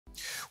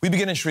We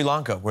begin in Sri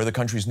Lanka, where the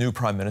country's new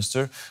Prime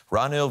Minister,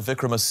 Ranil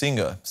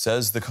Wickremesinghe,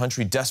 says the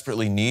country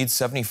desperately needs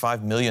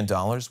 $75 million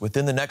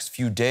within the next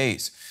few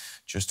days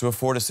just to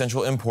afford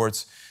essential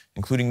imports,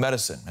 including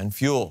medicine and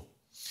fuel.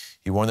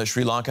 He warned that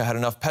Sri Lanka had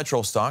enough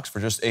petrol stocks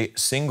for just a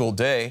single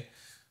day,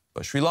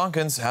 but Sri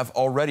Lankans have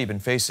already been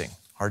facing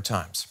hard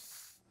times.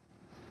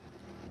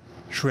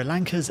 Sri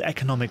Lanka's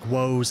economic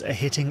woes are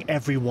hitting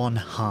everyone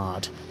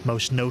hard,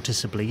 most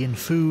noticeably in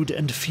food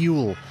and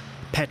fuel.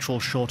 Petrol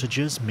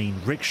shortages mean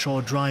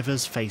rickshaw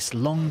drivers face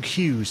long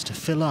queues to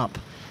fill up.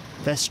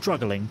 They're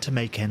struggling to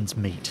make ends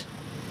meet.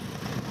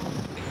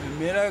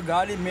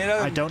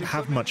 I don't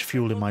have much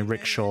fuel in my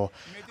rickshaw.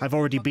 I've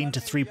already been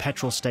to 3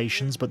 petrol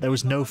stations, but there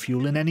was no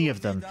fuel in any of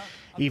them.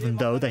 Even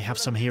though they have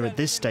some here at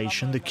this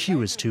station, the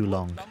queue is too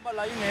long.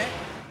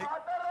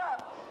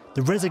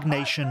 The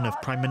resignation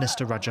of Prime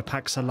Minister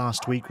Rajapaksa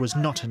last week was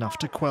not enough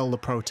to quell the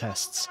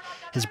protests.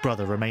 His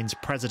brother remains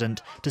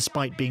president,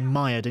 despite being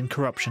mired in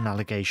corruption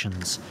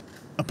allegations.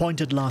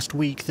 Appointed last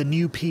week, the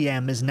new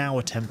PM is now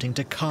attempting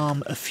to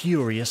calm a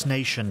furious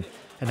nation,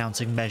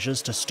 announcing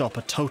measures to stop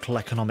a total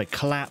economic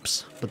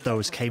collapse, but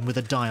those came with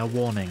a dire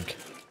warning.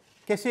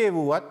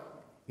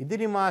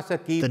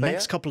 The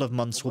next couple of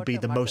months will be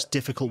the most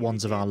difficult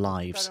ones of our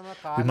lives.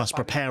 We must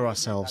prepare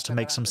ourselves to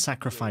make some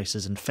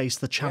sacrifices and face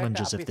the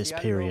challenges of this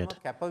period.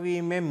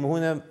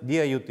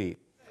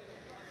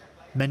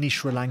 Many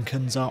Sri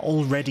Lankans are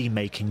already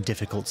making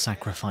difficult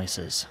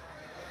sacrifices.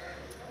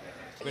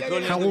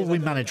 How will we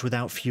manage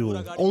without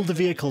fuel? All the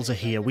vehicles are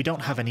here. We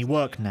don't have any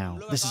work now.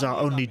 This is our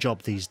only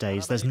job these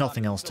days. There's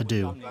nothing else to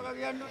do.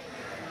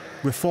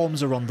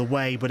 Reforms are on the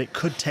way, but it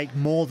could take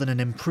more than an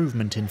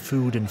improvement in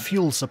food and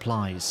fuel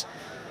supplies.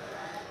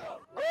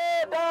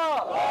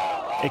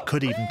 It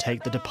could even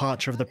take the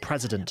departure of the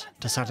president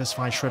to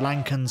satisfy Sri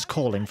Lankans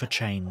calling for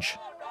change.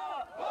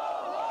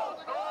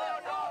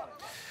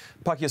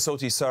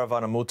 Pakiasoti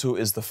Saravanamuthu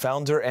is the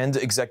founder and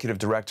executive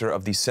director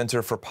of the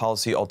Center for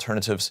Policy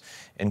Alternatives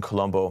in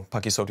Colombo.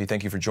 Pakiasoti,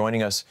 thank you for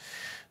joining us.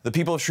 The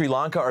people of Sri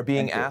Lanka are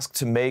being asked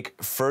to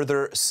make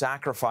further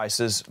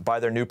sacrifices by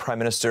their new prime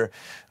minister.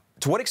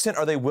 To what extent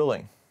are they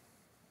willing?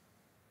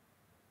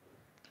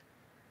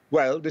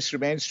 Well, this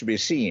remains to be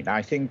seen.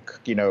 I think,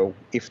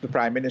 if the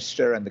Prime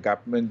Minister and the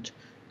government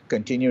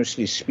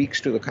continuously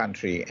speaks to the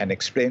country and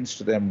explains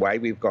to them why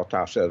we've got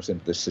ourselves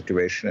into this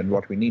situation and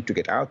what we need to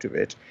get out of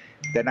it,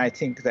 then I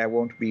think there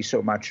won't be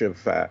so much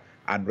of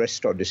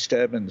unrest or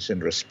disturbance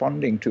in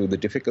responding to the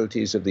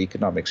difficulties of the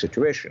economic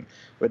situation.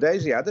 But there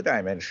is the other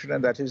dimension,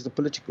 and that is the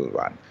political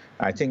one.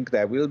 I think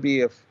there will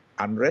be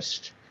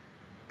unrest,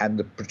 and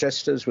the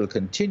protesters will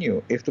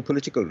continue if the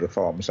political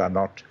reforms are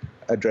not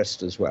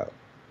addressed as well.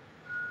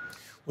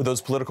 Will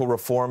those political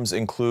reforms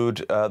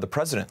include the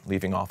president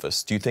leaving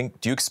office? Do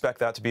you expect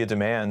that to be a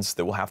demand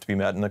that will have to be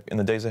met in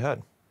the days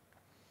ahead?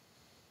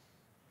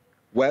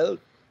 Well,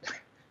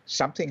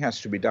 something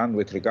has to be done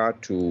with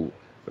regard to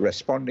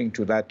responding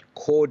to that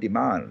core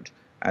demand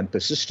and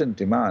persistent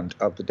demand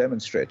of the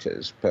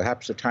demonstrators.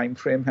 Perhaps a time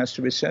frame has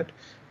to be set.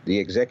 The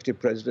executive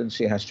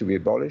presidency has to be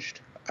abolished,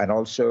 and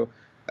also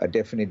a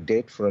definite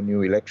date for a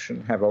new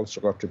election have also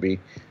got to be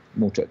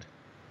mooted.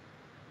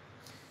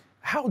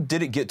 How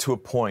did it get to a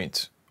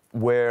point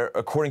where,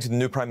 according to the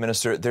new prime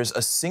minister, there's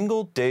a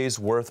single day's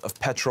worth of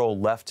petrol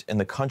left in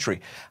the country?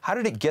 How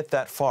did it get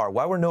that far?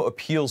 Why were no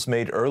appeals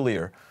made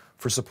earlier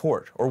for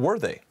support, or were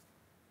they?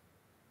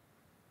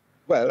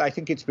 Well, I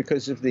think it's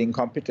because of the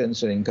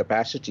incompetence and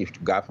incapacity to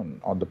govern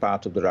on the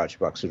part of the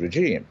Rajapaksa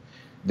regime.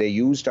 They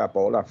used up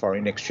all our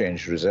foreign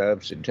exchange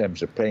reserves in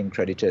terms of paying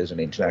creditors and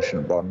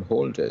international bond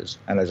holders.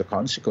 And as a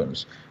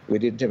consequence, we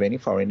didn't have any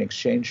foreign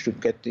exchange to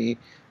get the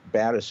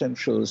bare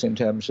essentials in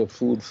terms of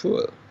food,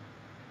 fuel.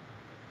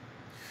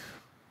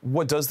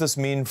 What does this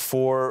mean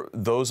for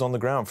those on the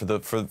ground,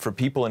 for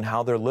people and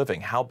how they're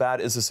living? How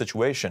bad is the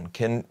situation?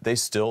 Can they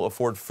still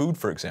afford food,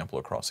 for example,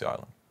 across the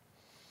island?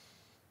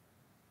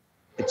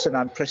 It's an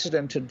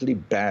unprecedentedly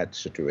bad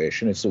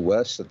situation. It's the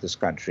worst that this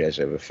country has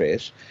ever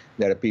faced.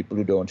 There are people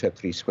who don't have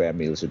 3 square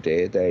meals a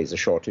day. There is a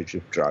shortage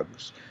of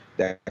drugs.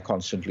 They're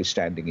constantly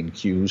standing in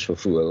queues for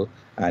fuel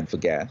and for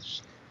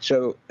gas.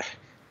 So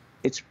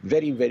it's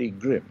very, very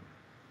grim.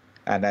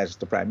 And as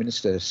the Prime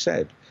Minister has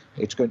said,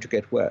 it's going to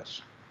get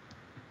worse.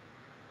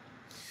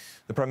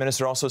 The Prime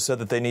Minister also said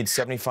that they need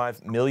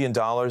 $75 million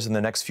in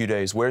the next few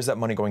days. Where's that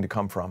money going to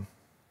come from?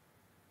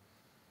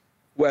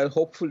 Well,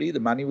 hopefully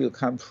the money will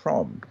come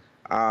from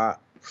our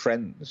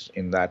friends,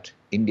 in that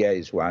India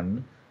is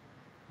one,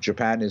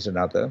 Japan is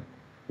another.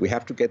 We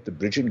have to get the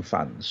bridging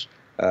funds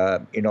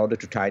in order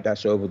to tide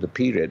us over the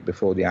period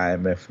before the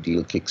IMF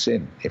deal kicks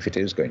in, if it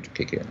is going to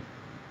kick in.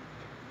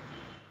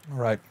 All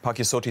right.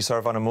 Pakiasoti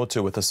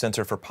Saravanamuthu with the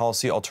Center for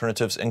Policy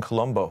Alternatives in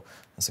Colombo.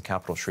 That's the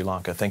capital of Sri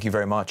Lanka. Thank you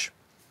very much.